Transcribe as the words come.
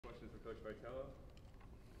Coach Vitello.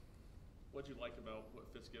 What'd you like about what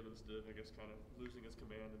Fitzgibbons did, I guess, kind of losing his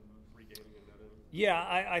command and regaining it in that inning?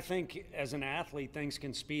 Yeah, I think as an athlete, things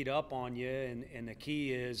can speed up on you, and the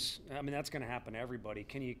key is, I mean, that's going to happen to everybody.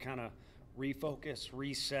 Can you kind of refocus,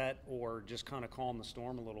 reset, or just kind of calm the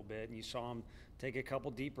storm a little bit? And you saw him take a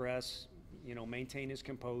couple deep breaths, maintain his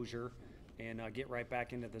composure, and get right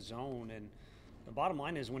back into the zone. And the bottom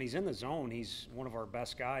line is, when he's in the zone, he's one of our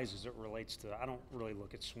best guys as it relates to, I don't really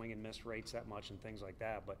look at swing and miss rates that much and things like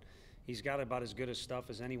that, but he's got about as good a stuff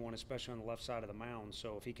as anyone, especially on the left side of the mound.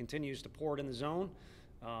 So if he continues to pour it in the zone,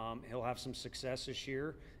 he'll have some success this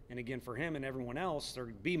year. And again, for him and everyone else, there'll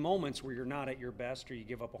be moments where you're not at your best or you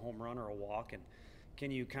give up a home run or a walk, and can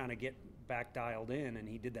you kind of get back dialed in? And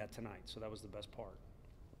he did that tonight, so that was the best part.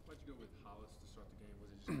 Why'd you go with Hollis to start the game? Was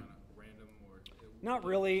it just kind of random? Not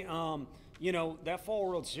really. That Fall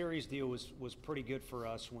World Series deal was pretty good for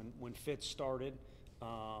us when Fitz started.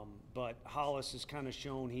 But Hollis has kind of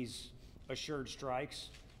shown he's assured strikes.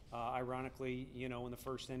 Ironically, in the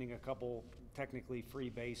first inning, a couple technically free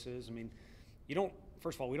bases. I mean,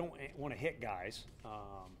 first of all, we don't want to hit guys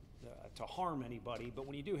to harm anybody, but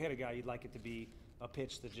when you do hit a guy, you'd like it to be a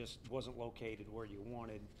pitch that just wasn't located where you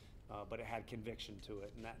wanted, but it had conviction to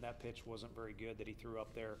it. And that pitch wasn't very good that he threw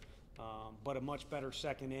up there. But a much better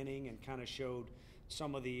second inning, and kind of showed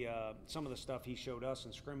some of the stuff he showed us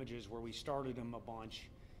in scrimmages where we started him a bunch,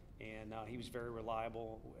 and he was very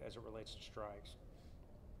reliable as it relates to strikes.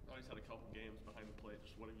 He's had a couple games behind the plate.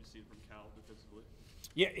 Just what have you seen from Cal defensively?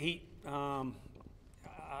 Yeah,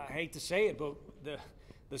 I hate to say it, but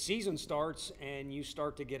the season starts and you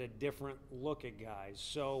start to get a different look at guys.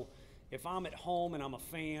 So if I'm at home and I'm a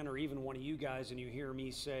fan, or even one of you guys, and you hear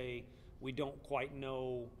me say we don't quite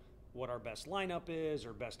know what our best lineup is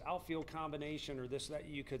or best outfield combination or this, that,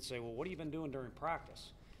 you could say, well, what have you been doing during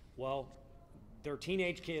practice? Well, they're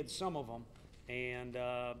teenage kids, some of them, and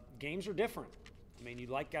games are different. I mean, you'd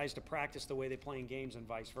like guys to practice the way they play in games and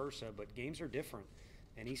vice versa, but games are different.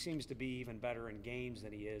 And he seems to be even better in games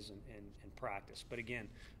than he is in practice. But again,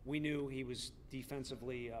 we knew he was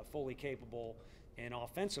defensively fully capable, and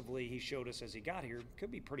offensively he showed us as he got here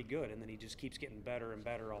could be pretty good, and then he just keeps getting better and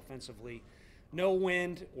better offensively. No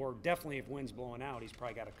wind, or definitely if wind's blowing out, he's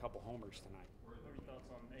probably got a couple homers tonight. What are your thoughts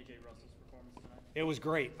on A.J. Russell's performance tonight? It was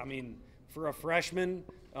great. I mean, for a freshman,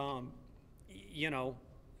 I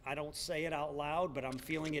don't say it out loud, but I'm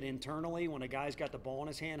feeling it internally when a guy's got the ball in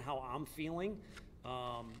his hand, how I'm feeling.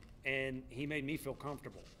 And he made me feel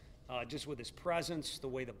comfortable. Just with his presence, the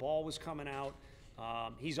way the ball was coming out.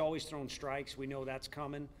 He's always thrown strikes. We know that's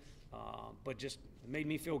coming. But just made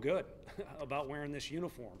me feel good about wearing this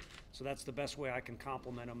uniform. So that's the best way I can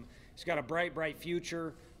compliment him. He's got a bright, bright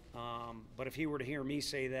future. But if he were to hear me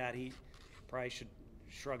say that, he probably should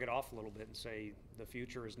shrug it off a little bit and say the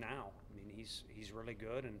future is now. I mean, he's really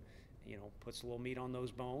good, and puts a little meat on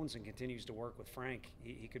those bones and continues to work with Frank.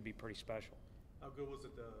 He could be pretty special. How good was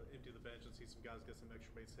it to empty the bench and see some guys get some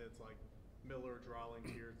extra base hits like Miller, Drawling,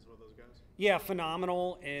 Beard, some of those guys? Yeah,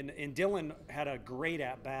 phenomenal. And Dylan had a great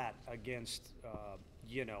at-bat against,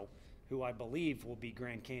 who I believe will be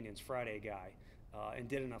Grand Canyon's Friday guy, and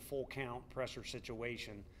did in a full count pressure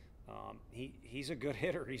situation. He's a good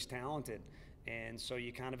hitter. He's talented. And so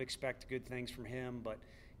you kind of expect good things from him. But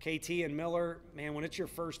KT and Miller, man, when it's your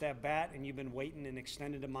first at-bat and you've been waiting an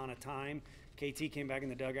extended amount of time, KT came back in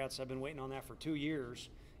the dugouts. I've been waiting on that for 2 years,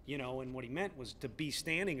 and what he meant was to be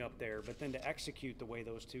standing up there, but then to execute the way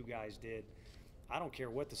those two guys did. I don't care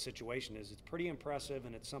what the situation is. It's pretty impressive,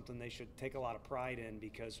 and it's something they should take a lot of pride in,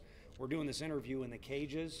 because we're doing this interview in the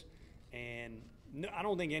cages, and I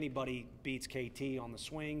don't think anybody beats KT on the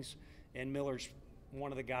swings, and Miller's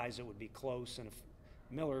one of the guys that would be close. And if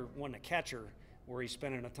Miller wasn't a catcher where he's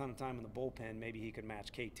spending a ton of time in the bullpen, maybe he could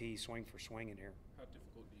match KT swing for swing in here. How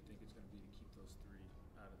difficult do you think it's going to be to keep those three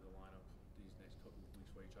out of the lineup these next couple of weeks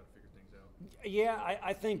while you try to figure things out? Yeah,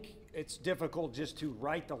 I think it's difficult just to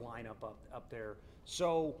write the lineup up there.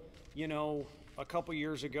 So, a couple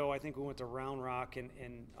years ago, I think we went to Round Rock, and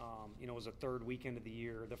it was the third weekend of the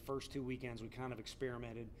year. The first 2 weekends we kind of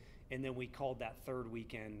experimented, and then we called that third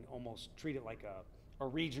weekend, almost treat it like a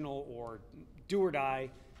regional or do or die,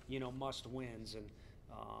 must wins. And,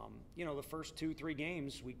 the first 2-3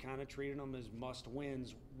 games, we kind of treated them as must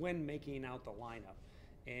wins when making out the lineup.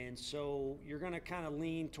 And so you're going to kind of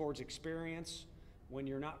lean towards experience when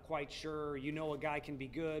you're not quite sure. A guy can be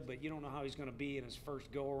good, but you don't know how he's going to be in his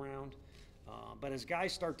first go around. But as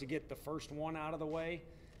guys start to get the first one out of the way,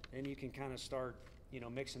 then you can kind of start,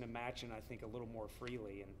 mixing and matching, I think, a little more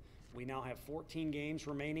freely. And we now have 14 games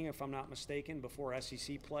remaining, if I'm not mistaken, before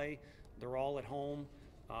SEC play. They're all at home.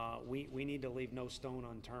 we need to leave no stone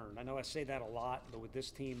unturned. I know I say that a lot, but with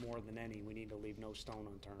this team more than any, we need to leave no stone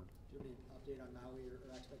unturned. Do you have any update on Maui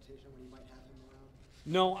or expectation when you might have him around?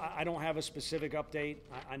 No, I don't have a specific update.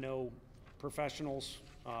 I know professionals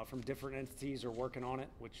from different entities are working on it,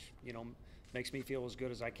 which, you know, makes me feel as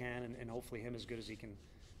good as I can, and hopefully him as good as he can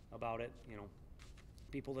about it. You know,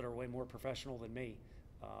 people that are way more professional than me,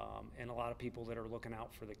 and a lot of people that are looking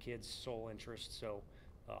out for the kids' sole interest. So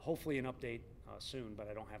hopefully an update soon, but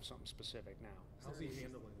I don't have something specific now. How's he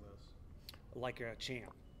handling this? Like a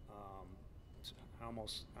champ. I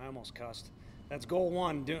almost cussed. That's goal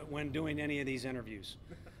one when doing any of these interviews.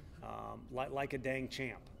 Like a dang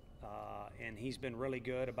champ. And he's been really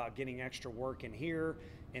good about getting extra work in here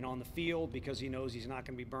and on the field because he knows he's not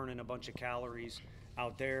going to be burning a bunch of calories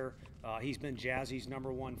out there. He's been Jazzy's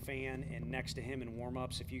 #1 fan, and next to him in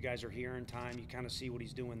warm-ups, if you guys are here in time, you kind of see what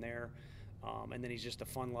he's doing there. And then he's just a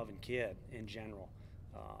fun-loving kid in general.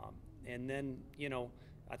 And then, you know,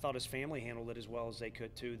 I thought his family handled it as well as they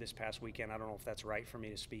could too this past weekend. I don't know if that's right for me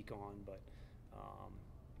to speak on, but,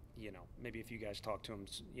 you know, maybe if you guys talk to him,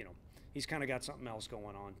 you know, he's kind of got something else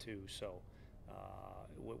going on too, so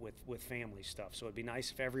with family stuff. So it'd be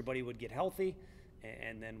nice if everybody would get healthy,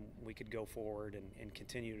 and then we could go forward and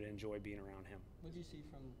continue to enjoy being around him. What did you see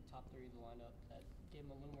from top three of the lineup that gave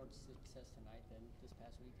him a little more success tonight than this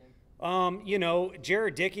past weekend? You know,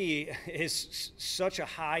 Jared Dickey is such a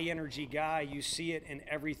high energy guy. You see it in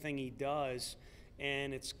everything he does,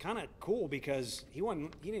 and it's kind of cool because he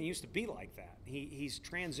didn't used to be like that. He's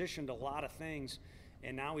transitioned a lot of things,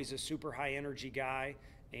 and now he's a super high energy guy.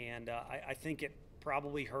 And I think it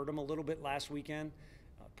probably hurt him a little bit last weekend.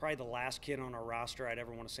 Probably the last kid on our roster I'd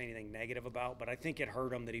ever want to say anything negative about, but I think it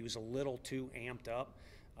hurt him that he was a little too amped up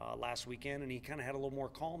last weekend, and he kind of had a little more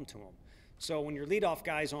calm to him. So when your leadoff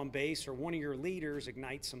guy's on base or one of your leaders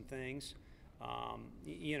ignites some things,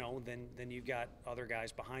 you know, then you've got other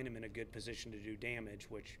guys behind him in a good position to do damage,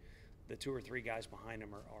 which the 2 or 3 guys behind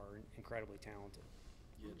him are incredibly talented.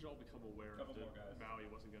 When did y'all become aware Couple that more guys. Maui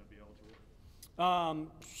wasn't going to be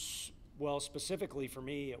eligible? Well, specifically for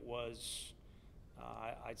me, it was,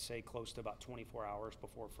 I'd say close to about 24 hours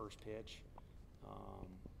before first pitch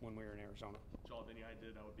when we were in Arizona. Did y'all have any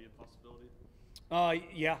idea that would be a possibility?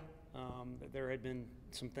 Yeah, there had been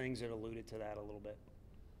some things that alluded to that a little bit.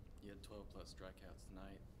 You had 12 plus strikeouts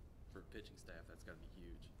tonight. For pitching staff, that's got to be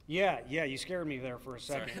huge. Yeah, you scared me there for a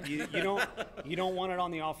second. You don't want it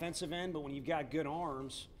on the offensive end, but when you've got good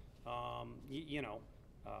arms, you know,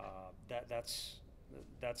 that's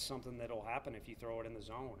something that'll happen if you throw it in the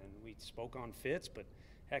zone. And we spoke on Fitz, but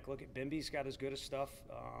heck, look at Bimby's got as good a stuff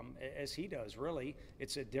as he does. Really,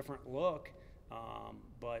 it's a different look,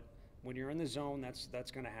 but when you're in the zone,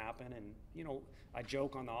 that's going to happen. And you know, I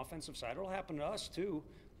joke on the offensive side, it'll happen to us too.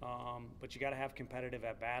 But you got to have competitive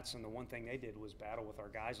at bats, and the one thing they did was battle with our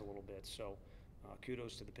guys a little bit. So,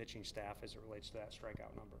 kudos to the pitching staff as it relates to that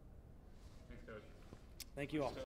strikeout number. Thanks, Coach. Thank you all.